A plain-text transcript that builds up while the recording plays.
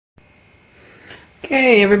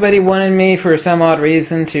Okay, everybody wanted me for some odd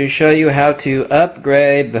reason to show you how to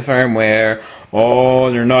upgrade the firmware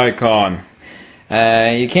on your Nikon.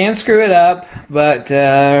 You can screw it up, but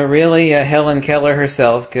really Helen Keller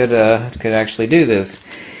herself could actually do this.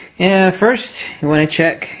 First, you want to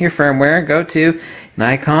check your firmware. Go to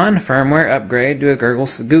Nikon Firmware Upgrade, do a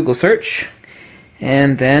Google search,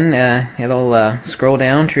 and then it'll scroll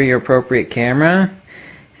down to your appropriate camera.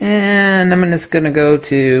 And I'm just going to go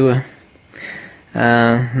to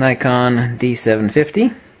Nikon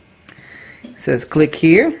D750. It says click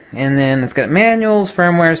here, and then it's got manuals,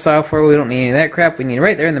 firmware, software. We don't need any of that crap. We need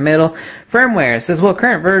right there in the middle firmware. It says, well,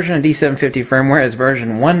 current version of D750 firmware is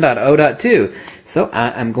version 1.0.2. So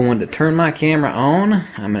I'm going to turn my camera on.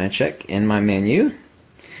 I'm going to check in my menu.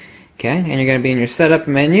 Okay, and you're going to be in your setup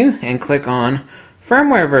menu and click on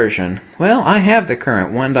firmware version. Well, I have the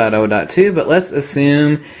current 1.0.2, but let's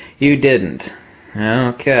assume you didn't.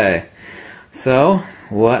 Okay, so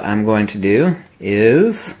what I'm going to do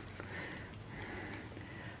is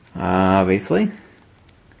obviously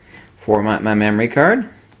format my memory card,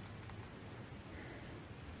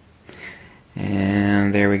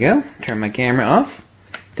 and there we go. Turn my camera off,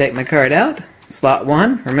 take my card out, slot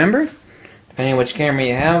 1, remember, depending on which camera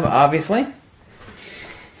you have, obviously.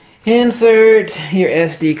 Insert your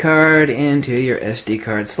SD card into your SD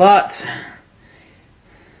card slot.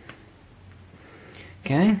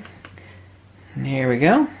 Okay, and here we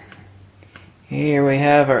go. Here we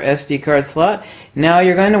have our SD card slot. Now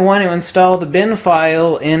you're going to want to install the bin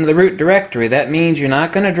file in the root directory. That means you're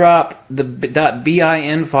not going to drop the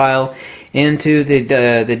 .bin file into the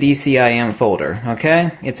DCIM folder.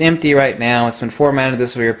 Okay? It's empty right now. It's been formatted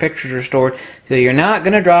this way. Your pictures are stored. So you're not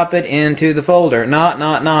going to drop it into the folder.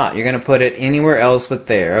 Not. You're going to put it anywhere else but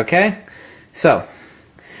there. Okay? So,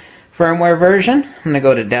 firmware version. I'm going to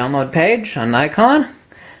go to download page on Nikon.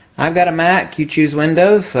 I've got a Mac, you choose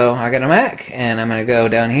Windows, so I got a Mac, and I'm going to go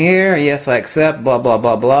down here, yes I accept, blah blah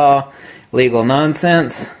blah blah, legal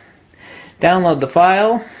nonsense. Download the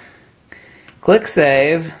file, click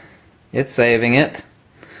save, it's saving it.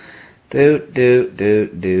 Doot.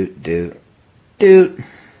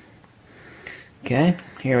 Okay,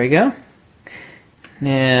 here we go.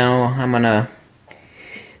 Now I'm going to,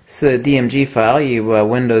 it's a DMG file, you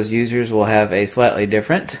Windows users will have a slightly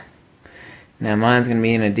different. Now mine's going to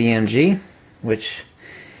be in a DMG, which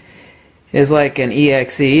is like an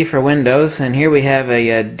EXE for Windows. And here we have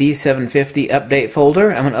a D750 update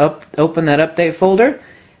folder. I'm going to open that update folder,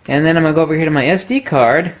 and then I'm going to go over here to my SD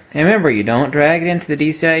card. And remember, you don't drag it into the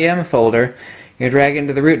DCIM folder. You drag it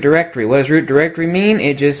into the root directory. What does root directory mean?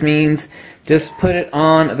 It just means just put it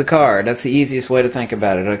on the card. That's the easiest way to think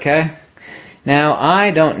about it, okay? Now,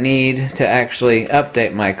 I don't need to actually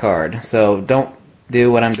update my card, so don't do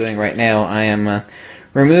what I'm doing right now. I am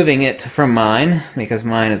removing it from mine because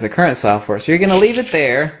mine is the current software. So you're going to leave it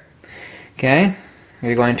there. Okay?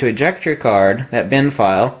 You're going to eject your card, that bin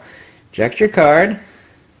file. Eject your card.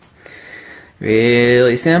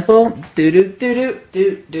 Really simple. Stick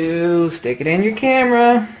it in your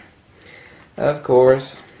camera. Of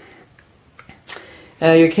course.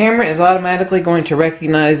 Your camera is automatically going to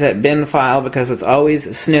recognize that bin file because it's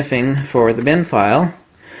always sniffing for the bin file.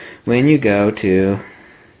 When you go to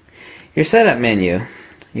your setup menu,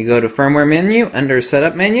 you go to firmware menu, under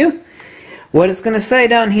setup menu, what it's going to say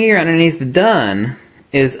down here underneath the done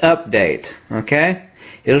is update, okay?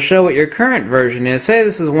 It'll show what your current version is. Say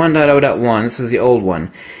this is 1.0.1, this is the old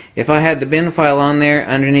one. If I had the bin file on there,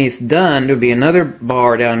 underneath done, there would be another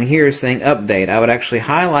bar down here saying update. I would actually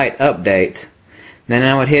highlight update, then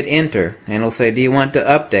I would hit enter, and it'll say, do you want to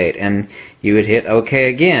update? And you would hit OK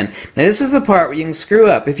again. Now this is the part where you can screw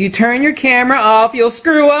up. If you turn your camera off, you'll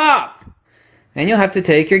screw up! And you'll have to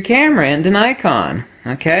take your camera into Nikon.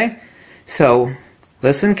 Okay? So,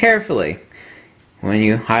 listen carefully. When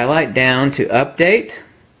you highlight down to update,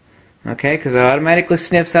 okay, because it automatically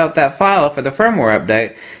sniffs out that file for the firmware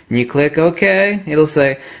update, and you click OK, it'll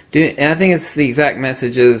say, and I think it's the exact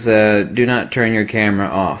message is, do not turn your camera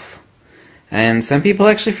off. And some people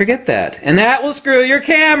actually forget that. And that will screw your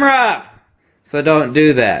camera up! So don't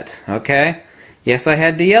do that, okay? Yes, I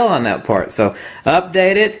had to yell on that part. So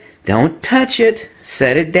update it, don't touch it,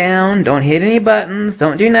 set it down, don't hit any buttons,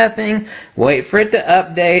 don't do nothing, wait for it to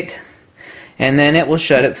update, and then it will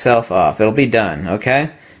shut itself off. It'll be done,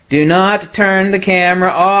 okay? Do not turn the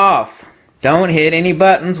camera off. Don't hit any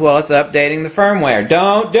buttons while it's updating the firmware.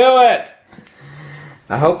 Don't do it!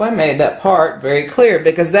 I hope I made that part very clear,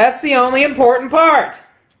 because that's the only important part.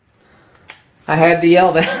 I had to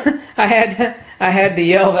yell that. I had to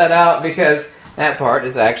yell that out because that part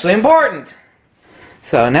is actually important.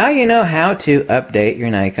 So now you know how to update your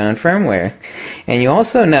Nikon firmware. And you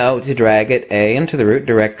also know to drag it into the root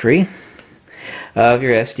directory of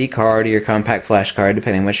your SD card or your compact flash card,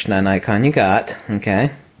 depending on which Nikon you got.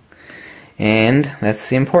 Okay? And that's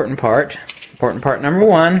the important part. Important part number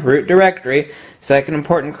one, root directory. Second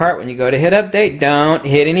important part, when you go to hit update, don't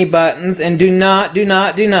hit any buttons and do not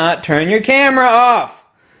turn your camera off.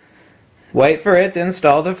 Wait for it to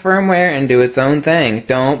install the firmware and do its own thing.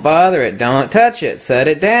 Don't bother it. Don't touch it. Set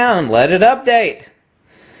it down. Let it update.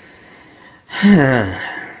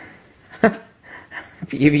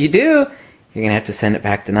 If you do, you're going to have to send it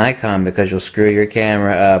back to Nikon because you'll screw your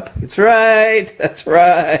camera up. That's right. That's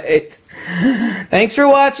right. Thanks for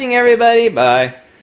watching, everybody. Bye.